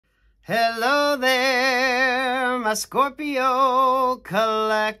Hello there, my Scorpio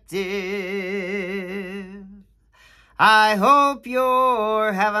collective. I hope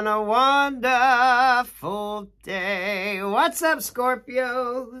you're having a wonderful day. What's up,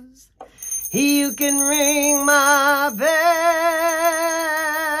 Scorpios? You can ring my bell,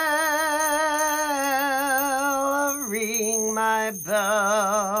 ring my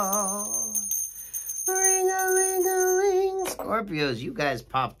bell. Ring-a-ling-a-ling. Scorpios, you guys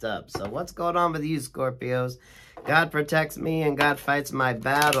popped up. So what's going on with you, Scorpios? God protects me and God fights my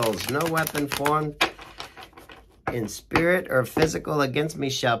battles. No weapon formed in spirit or physical against me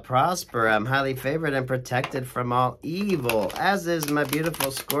shall prosper. I'm highly favored and protected from all evil, as is my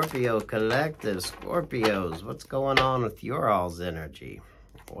beautiful Scorpio collective. Scorpios, what's going on with your all's energy?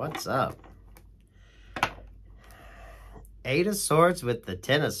 What's up? Eight of Swords with the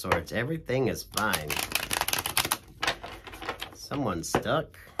Ten of Swords. Everything is fine. Someone's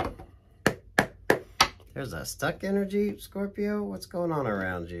stuck. There's a stuck energy, Scorpio. What's going on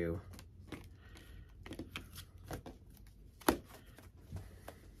around you?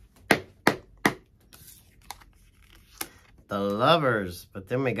 The Lovers, but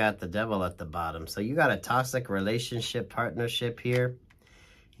then we got the Devil at the bottom. So you got a toxic relationship, partnership here.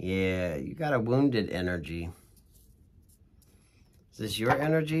 Yeah, you got a wounded energy. Is this your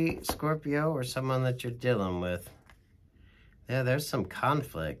energy, Scorpio, or someone that you're dealing with? Yeah, there's some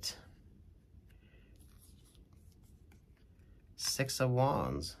conflict. Six of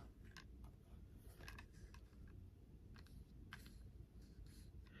Wands.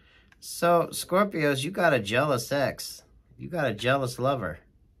 So, Scorpios, you got a jealous ex. You got a jealous lover.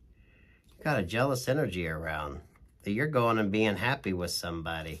 You got a jealous energy around. That you're going and being happy with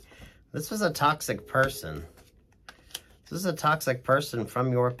somebody. This was a toxic person. This is a toxic person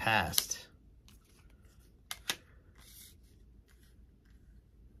from your past.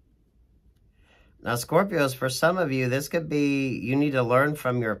 Now, Scorpios, for some of you, this could be you need to learn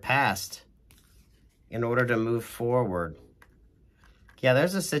from your past in order to move forward. Yeah,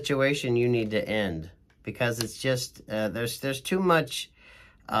 there's a situation you need to end because it's just, there's too much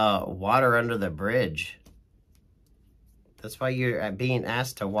water under the bridge. That's why you're being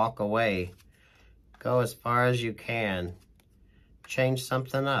asked to walk away. Go as far as you can. Change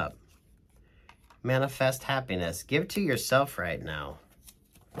something up. Manifest happiness. Give to yourself right now.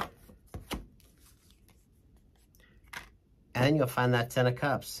 And you'll find that Ten of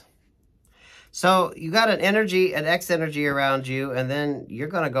Cups. So you got an energy, an X energy around you, and then you're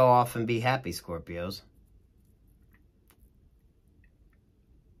going to go off and be happy, Scorpios.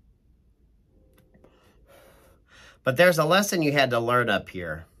 But there's a lesson you had to learn up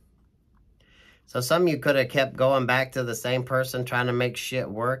here. So some of you could have kept going back to the same person trying to make shit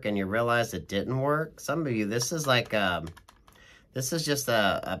work and you realized it didn't work. Some of you, this is like, this is just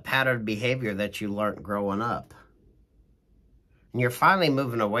a patterned behavior that you learned growing up. And you're finally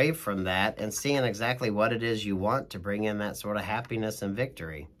moving away from that and seeing exactly what it is you want to bring in that sort of happiness and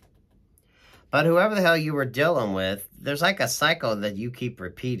victory. But whoever the hell you were dealing with, there's like a cycle that you keep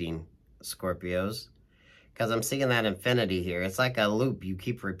repeating, Scorpios. Because I'm seeing that infinity here. It's like a loop. You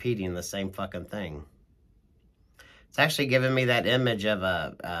keep repeating the same fucking thing. It's actually giving me that image of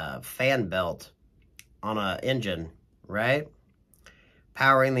a fan belt on an engine, right?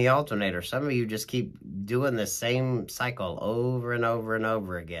 Powering the alternator. Some of you just keep doing the same cycle over and over and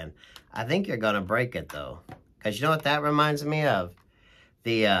over again. I think you're going to break it, though. Because you know what that reminds me of?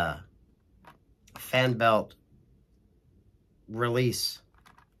 The fan belt release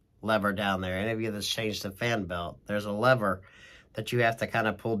lever down there. Any of you that's changed the fan belt, there's a lever that you have to kind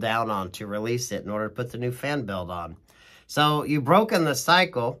of pull down on to release it in order to put the new fan belt on. So you've broken the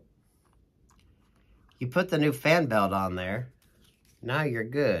cycle. You put the new fan belt on there. Now you're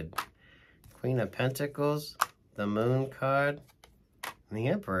good. Queen of Pentacles, the Moon card, and the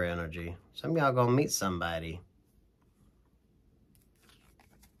Emperor energy. Some of y'all gonna meet somebody.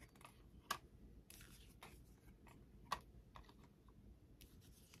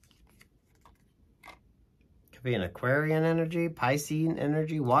 Be an Aquarian energy, Piscean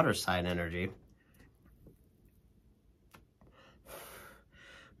energy, water sign energy.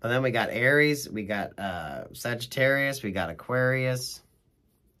 But then we got Aries, we got Sagittarius, we got Aquarius,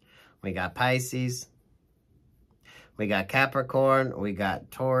 we got Pisces, we got Capricorn, we got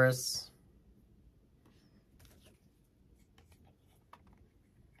Taurus.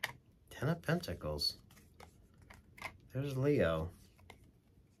 Ten of Pentacles. There's Leo.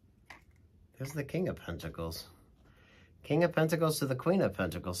 There's the King of Pentacles. King of Pentacles to the Queen of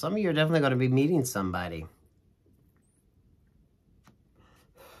Pentacles. Some of you are definitely going to be meeting somebody.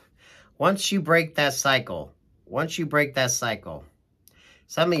 Once you break that cycle,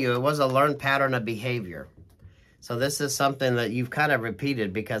 Some of you, it was a learned pattern of behavior. So this is something that you've kind of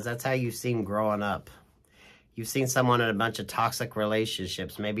repeated because that's how you've seen growing up. You've seen someone in a bunch of toxic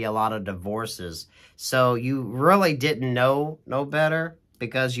relationships, maybe a lot of divorces. So you really didn't know no better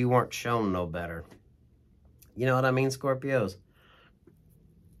because you weren't shown no better. You know what I mean, Scorpios?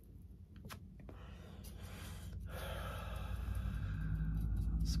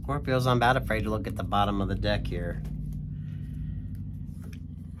 Scorpios, I'm about afraid to look at the bottom of the deck here.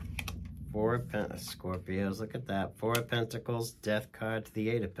 Scorpios, look at that. 4 of Pentacles, Death card to the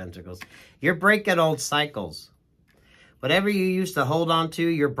 8 of Pentacles. You're breaking old cycles. Whatever you used to hold on to,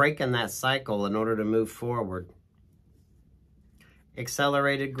 you're breaking that cycle in order to move forward.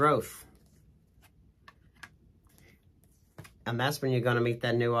 Accelerated growth. And that's when you're going to meet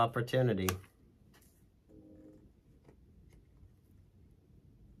that new opportunity.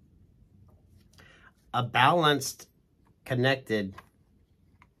 A balanced, connected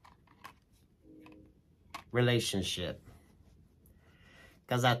relationship.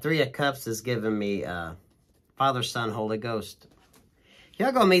 Because that 3 of Cups is giving me Father, Son, Holy Ghost.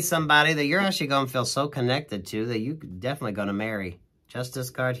 You're going to meet somebody that you're actually going to feel so connected to that you're definitely going to marry. Justice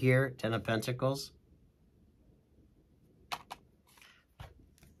card here, 10 of Pentacles.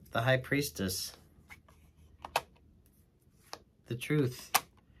 The High Priestess. The Truth.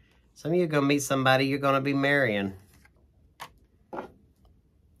 Some of you are going to meet somebody you're going to be marrying.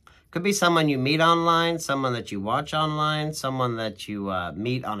 Could be someone you meet online, someone that you watch online, someone that you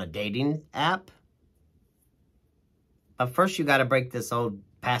meet on a dating app. But first, you got to break this old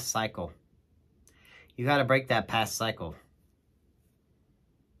past cycle. You got to break that past cycle.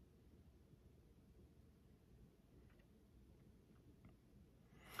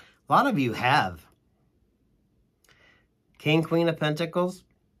 A lot of you have. King, Queen of Pentacles,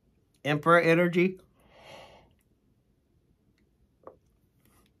 Emperor energy.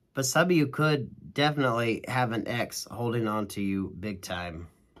 But some of you could definitely have an ex holding on to you big time.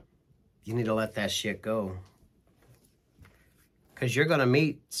 You need to let that shit go. Because you're going to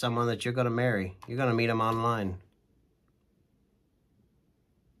meet someone that you're going to marry. You're going to meet them online.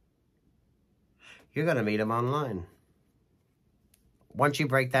 You're going to meet them online. Once you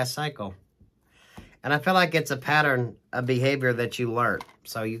break that cycle. And I feel like it's a pattern of behavior that you learned.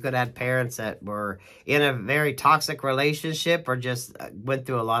 So you could have parents that were in a very toxic relationship or just went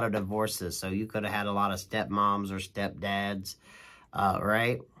through a lot of divorces. So you could have had a lot of stepmoms or stepdads,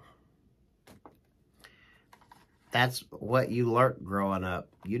 right? That's what you learned growing up.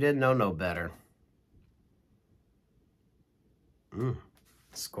 You didn't know no better.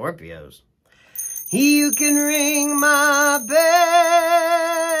 Scorpios. You can ring my bell,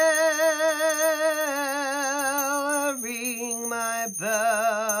 ring my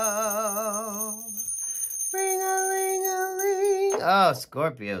bell, ring-a-ling-a-ling. Oh,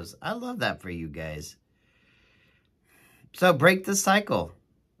 Scorpios, I love that for you guys. So break the cycle.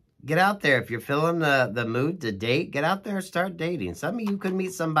 Get out there. If you're feeling the mood to date, get out there and start dating. Some of you could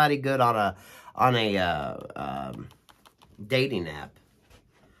meet somebody good on a dating app.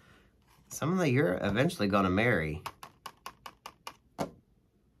 Someone that you're eventually going to marry.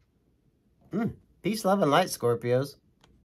 Peace, love, and light, Scorpios.